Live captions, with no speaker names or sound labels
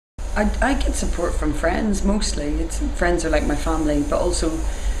I get support from friends mostly. Friends are like my family, but also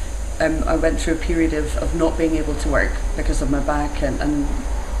I went through a period of not being able to work because of my back and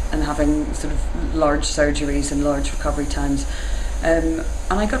having sort of large surgeries and large recovery times. And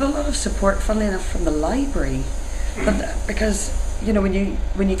I got a lot of support, funnily enough, from the library. But because, you know,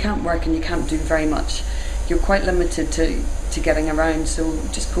 when you can't work and you can't do very much, you're quite limited to getting around. So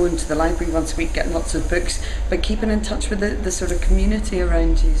just going to the library once a week, getting lots of books, but keeping in touch with the sort of community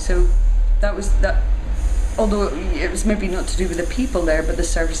around you. So that was that. Although it was maybe not to do with the people there, but the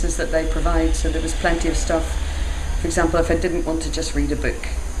services that they provide. So there was plenty of stuff. For example, if I didn't want to just read a book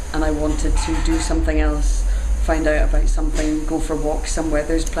and I wanted to do something else, find out about something, go for a walk somewhere,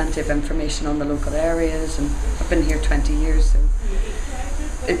 there's plenty of information on the local areas. And I've been here 20 years, so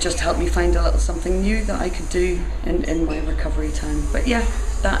it just helped me find a little something new that I could do in my recovery time. But yeah,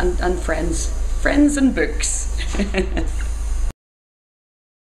 that and friends and books.